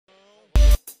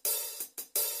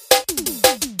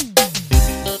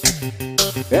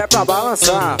é pra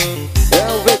balançar,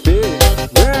 é o VP,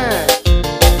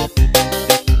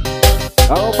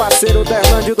 alô parceiro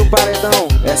Terlândio do Paredão,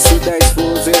 S10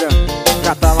 Fuzeira,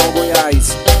 Catalão,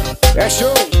 Goiás. É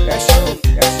show, é show,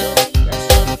 é show, é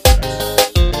show, é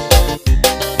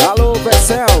show. Alô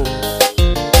Vessel.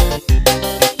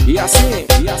 E assim,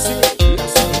 e assim, e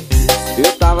assim.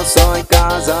 Eu tava só em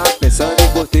casa, pensando em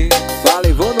curtir.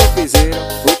 Falei, vou no piseiro,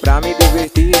 vou pra me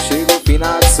divertir. Chegou o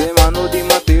final de semana, o de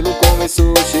mantê-lo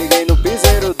começou. Cheguei no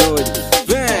piseiro doido,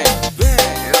 vem, vem.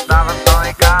 Eu tava só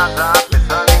em casa,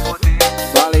 pensando em curtir.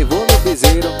 Falei, vou no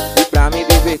piseiro, vou pra me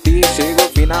divertir. Chegou o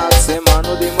final de semana,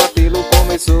 o de mantê-lo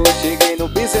começou. Cheguei no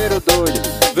piseiro doido,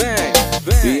 vem,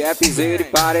 vem. E é piseiro e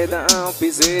paredão,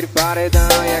 piseiro e paredão.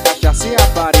 E é cachaça e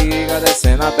rapariga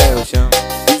descendo até o chão.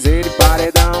 Piseiro e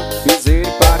paredão, piseiro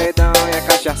e paredão. E é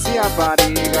cachaça e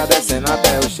rapariga descendo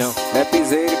até o chão. É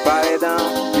piseiro e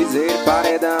paredão, piseiro e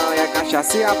paredão. E é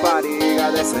cachaça e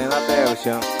rapariga descendo até o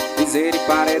chão. Piseiro e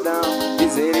paredão,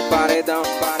 piseiro e paredão,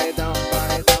 paredão,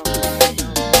 paredão.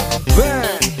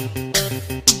 Vem!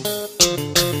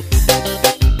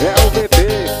 É o VP.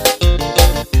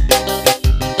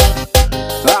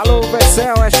 Alô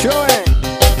Vessel, é show, hein?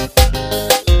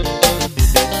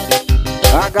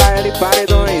 HL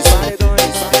Paredões, Paredões,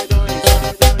 Paredões,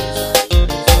 Paredões.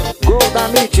 Gol da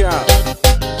mídia.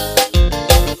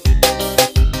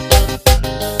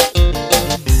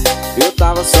 Eu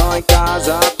tava só em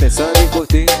casa, pensando em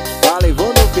curtir. Falei, vou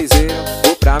no piseiro,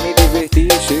 vou pra me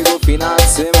divertir. Chegou o final de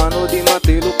semana, o de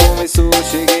mantê-lo começou.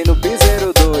 Cheguei no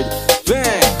piseiro doido, vem,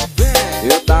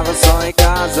 vem. Eu tava só em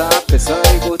casa, pensando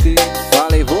em curtir.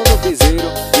 Falei, vou no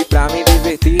piseiro, e pra me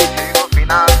divertir. Chegou o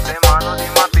final de semana, o de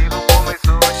mantê-lo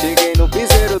começou. Cheguei no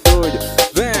piseiro doido,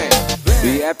 vem,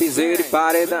 vem. E é piseiro e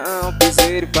paredão,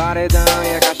 piseiro e paredão. E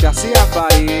é cachaça e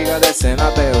rapariga descendo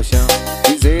até o chão.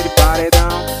 Piseiro e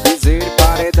paredão, piseiro e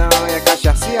paredão. E é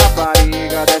cachaça e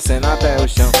rapariga descendo até o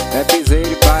chão. É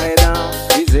piseiro e paredão,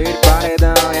 piseiro e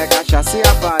paredão. E é cachaça e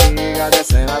rapariga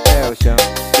descendo até o chão.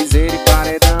 Piseiro e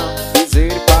paredão,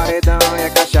 piseiro e paredão. E é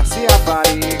cachaça e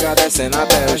rapariga descendo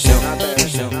até o chão, até o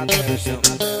chão, até o chão,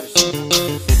 até o chão.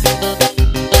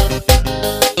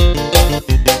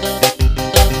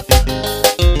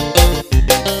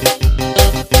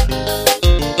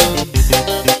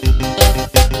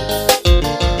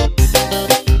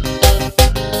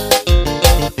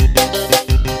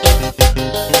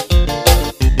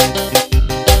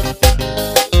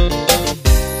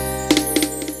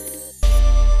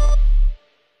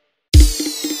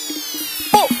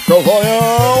 Seu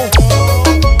zoião,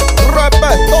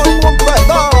 repertório com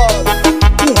verdade.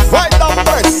 O vai da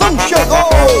pressão chegou.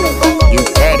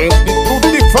 Diferente de tudo,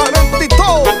 diferente de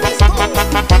todos.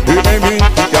 E nem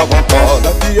mente que a vontade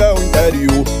aqui é o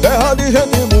interior, terra de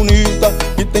gente bonita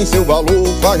que tem seu valor.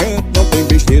 A gente não tem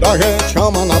besteira, a gente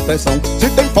chama na pressão. Se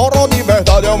tem forró de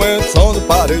verdade, aumenta o som do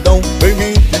paredão. Vem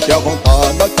mente que a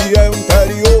vontade aqui é o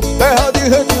interior, terra de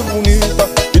gente bonita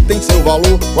que tem seu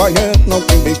valor. A gente não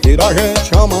tem besteira, a gente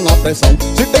chama na pressão.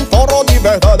 Se tem forró de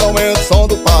verdade, aumenta o som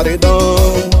do paredão.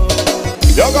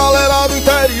 E a galera do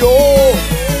interior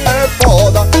é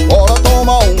foda, bora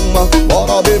tomar uma,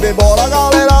 bora beber, bora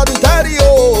galera do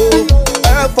interior.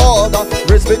 É foda,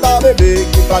 respeita bebê,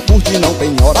 que pra curtir não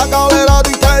tem hora. A galera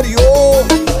do interior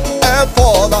é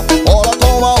foda, bora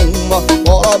tomar uma,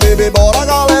 bora beber, bora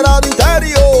galera do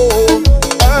interior.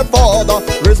 É foda,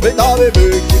 respeita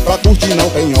bebê, que pra curtir não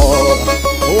tem hora.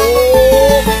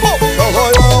 Seu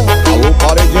zoião, alô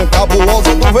paredinha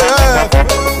cabulosa do VF,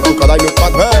 do cadê meu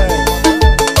pai velho,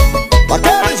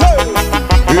 daquele jeito.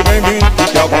 E vem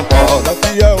mente que a vontade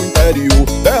aqui é o interior,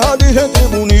 terra de gente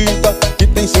bonita que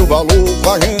tem seu valor.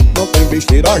 A gente não tem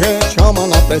besteira, a gente chama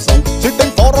na pressão. Se tem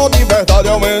forró de verdade,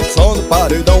 aumenta o som do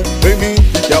paredão. Vem mente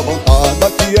que a vontade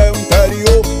aqui é o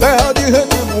interior, terra de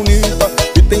gente bonita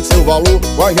que tem seu valor.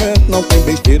 A gente não tem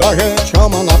besteira, a gente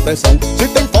chama na pressão. Se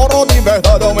tem forró de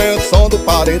verdade, aumenta o som do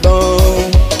paredão.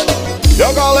 E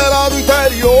a galera do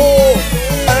interior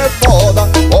é foda,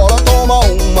 bora tomar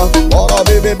uma, bora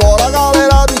beber, bora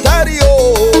galera do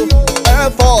interior. É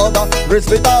foda,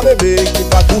 respeita bebê, que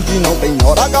pra curtir não tem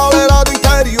hora. A galera do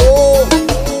interior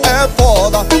é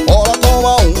foda, bora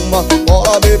tomar uma,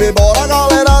 bora beber, bora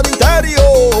galera do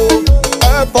interior.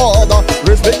 É foda,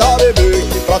 respeita bebê,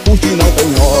 que pra curtir não tem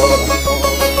hora.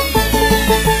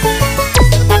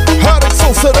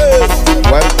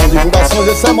 Com divulgações,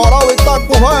 esse é moral e tá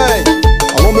com rei.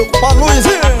 Alô meu compadre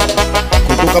Luizinho,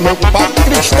 cutuca meu compadre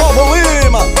Cristóvão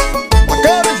Lima.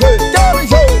 Aquele jeito,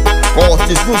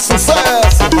 cortes do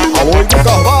sucesso. Alô Igor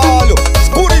Carvalho,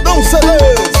 Escuridão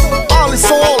CDs,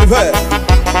 Alisson Oliveira.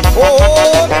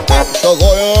 Oi, seu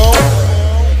zoião.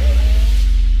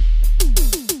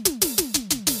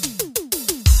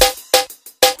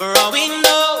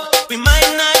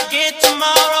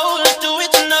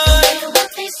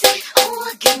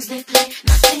 Isso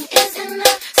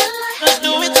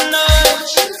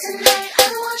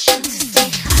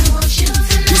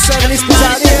é Miss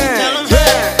Pisadinha.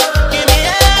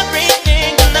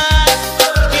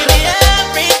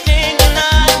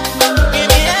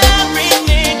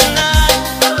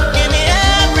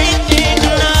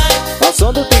 Ao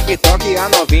som do TikTok a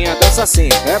novinha dança assim,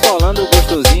 rebolando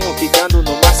gostosinho, quicando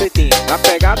no macetinho. Na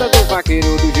pegada do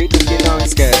vaqueiro, do jeito que não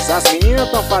esquece. As meninas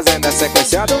tão fazendo a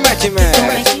sequência do mete-mete.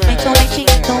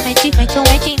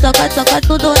 Toca, toca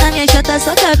tudo na minha chata,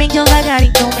 soca bem devagar.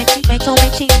 Então mete,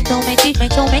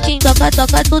 toca,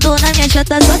 toca tudo na minha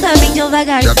chata, soca bem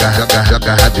devagar. Joga, joga,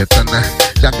 joga rabetona,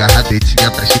 joga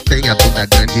rabetinha pra que tenha bunda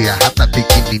grande, a rata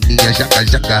pequenininha. Joga,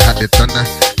 joga rabetona,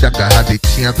 joga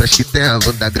rabetinha pra que tenha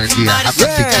bunda grande, a rata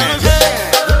pequenininha.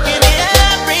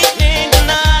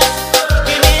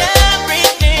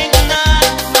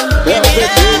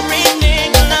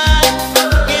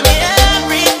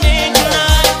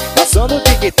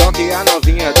 TikTok a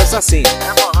novinha dança assim,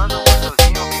 rebolando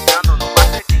gostosinho, ficando no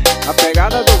macetinho. A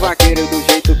pegada do vaqueiro do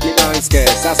jeito que não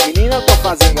esquece. As meninas tão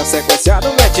fazendo a sequência do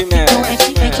mete-mete.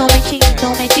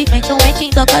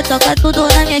 Toca, toca tudo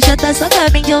na minha chata, soca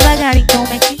bem devagar. Então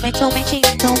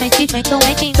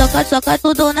toca, toca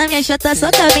tudo na minha chata,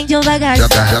 soca bem devagar.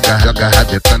 Joga, joga, joga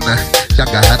rabetona,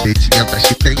 joga rabetinha pra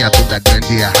que tenha bunda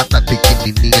grande, a rata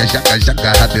pequenininha. Joga,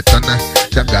 joga rabetona,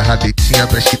 joga rabetinha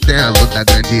pra que tenha bunda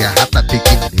grande, a rata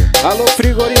pequenininha. Alô,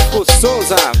 frigorífico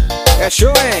Souza, é show,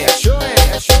 hein? É show, hein?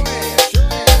 É show, hein? É show,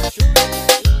 hein? É show, hein?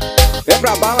 É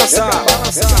pra balançar, é pra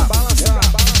balançar.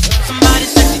 Somebody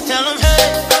sexy, tell them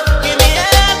hey, give me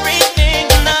everything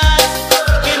tonight,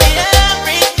 give me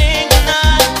everything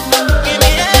tonight, give me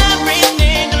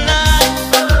everything tonight,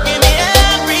 give me everything tonight, give me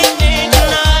everything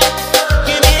tonight,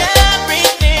 give me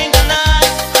everything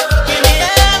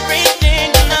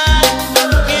tonight,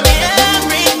 give me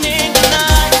everything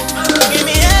tonight, give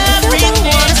me everything. If you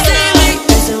wanna see me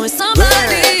dancing with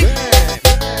somebody,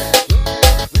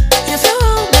 if you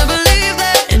wanna believe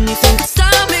that anything can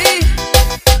stop me.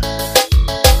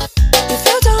 If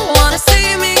you don't wanna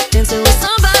see me dancing with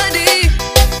somebody,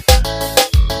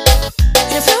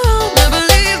 if you wanna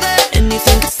believe that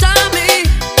anything can stop me.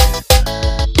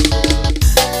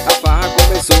 A farra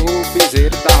começou, o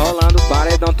piseiro tá rolando,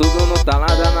 paredão tudo no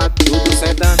talada, tudo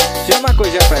sentando. Chama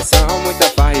coisa de pressão, muita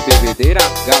farra e bebedeira.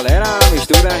 Galera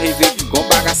mistura revide com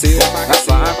bagaceira. A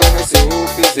farra começou, o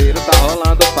piseiro tá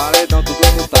rolando, paredão tudo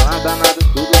no talada,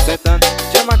 tudo sentando.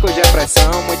 Chama coisa de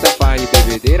pressão, muita farra e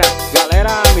bebedeira.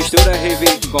 Galera mistura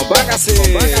revide com bagaceira.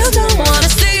 If you don't wanna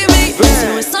see me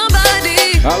dancing with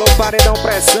somebody, Alô, paredão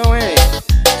pressão, hein?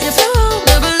 if you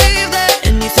wanna believe that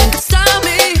anything can stop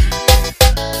me.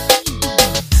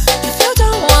 If you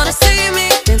don't wanna see me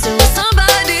dancing with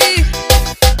somebody,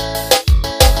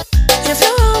 if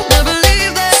you wanna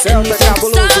believe that anything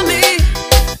can stop me.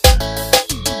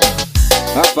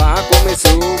 A farra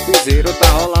começou, o piseiro tá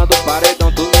rolando,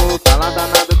 paredão tudo tá lá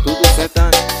danado, tudo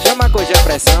sentando. Chama coisa de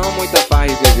pressão, muita farra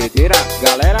e bebedeira.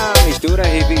 Galera mistura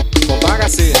revide com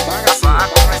bagaceira. A farra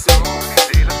começou, o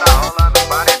piseiro tá rolando,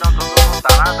 paredão tudo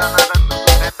tá lá danado,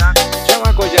 tudo sentando.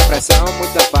 Chama coisa de pressão,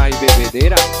 muita farra e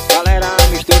bebedeira. Galera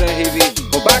mistura revide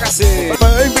com bagaceira.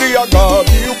 Tá embriagado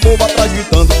e o povo atrás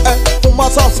gritando, é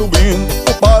fumaça subindo,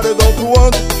 o paredão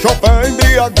voando. Chopé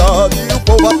embriagado e o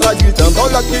povo atrás gritando,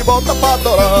 olha que bota pra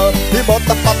torar, e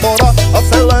bota pra torar.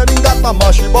 Acelera, engata a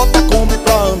marcha e bota a Kombi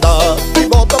pra andar. E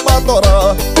bota pra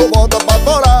torar, ou bota pra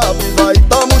torar. Avisa aí,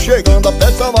 tamo chegando, a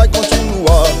festa vai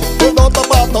continuar. E bota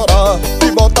pra torar,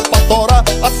 e bota pra torar.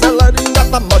 Acelera,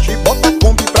 engata a marcha e bota a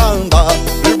Kombi pra andar.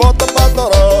 E bota pra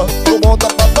torar, ou bota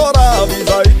pra torar.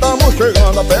 Avisa aí, tamo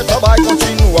chegando, a festa vai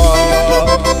continuar.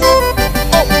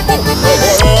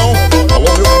 Alô,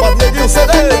 meu compadre Neguinho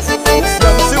CDs,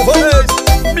 Luciano Silvanês,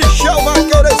 Michel vai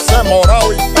querer ser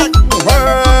moral e pega um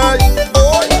véi.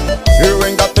 Oi, eu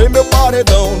engatei meu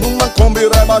paredão numa Kombi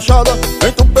rebaixada,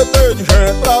 entre um PT de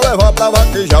gente pra levar pra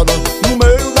vaquejada. No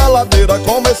meio da ladeira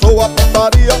começou a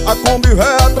putaria, a Kombi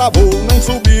ré travou, nem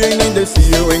subia e nem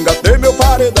descia. Eu engatei meu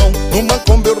paredão numa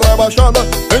Kombi rebaixada,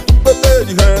 entre um PT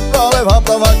de gente pra levar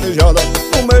pra vaquejada.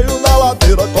 No meio da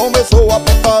ladeira começou a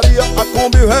putaria, a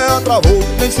Kombi ré travou,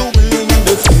 nem subia e nem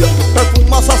descia. É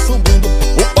fumaça subindo,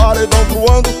 o paredão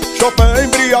voando, Chopé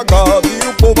embriagado e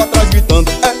o povo atrás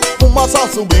gritando, é fumaça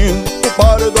subindo, o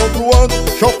paredão voando,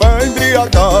 Chopé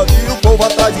embriagado e o povo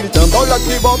atrás gritando, olha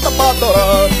que bota pra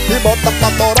torar, e bota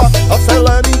pra torar.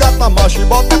 Acelera, engata a marcha e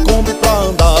bota a Kombi pra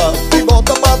andar. E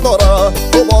bota pra torar,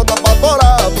 ou bota pra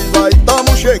torar. Avisa aí,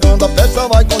 tamo chegando, a festa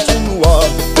vai continuar.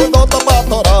 E bota pra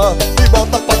torar, e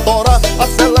bota pra torar.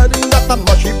 Acelera, engata a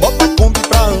marcha e bota a Kombi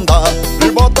pra andar.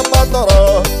 E bota pra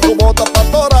torar,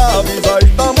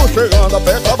 chegando, a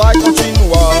festa vai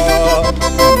continuar.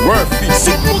 O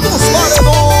F5 dos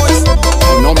paredões,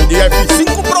 em nome de F5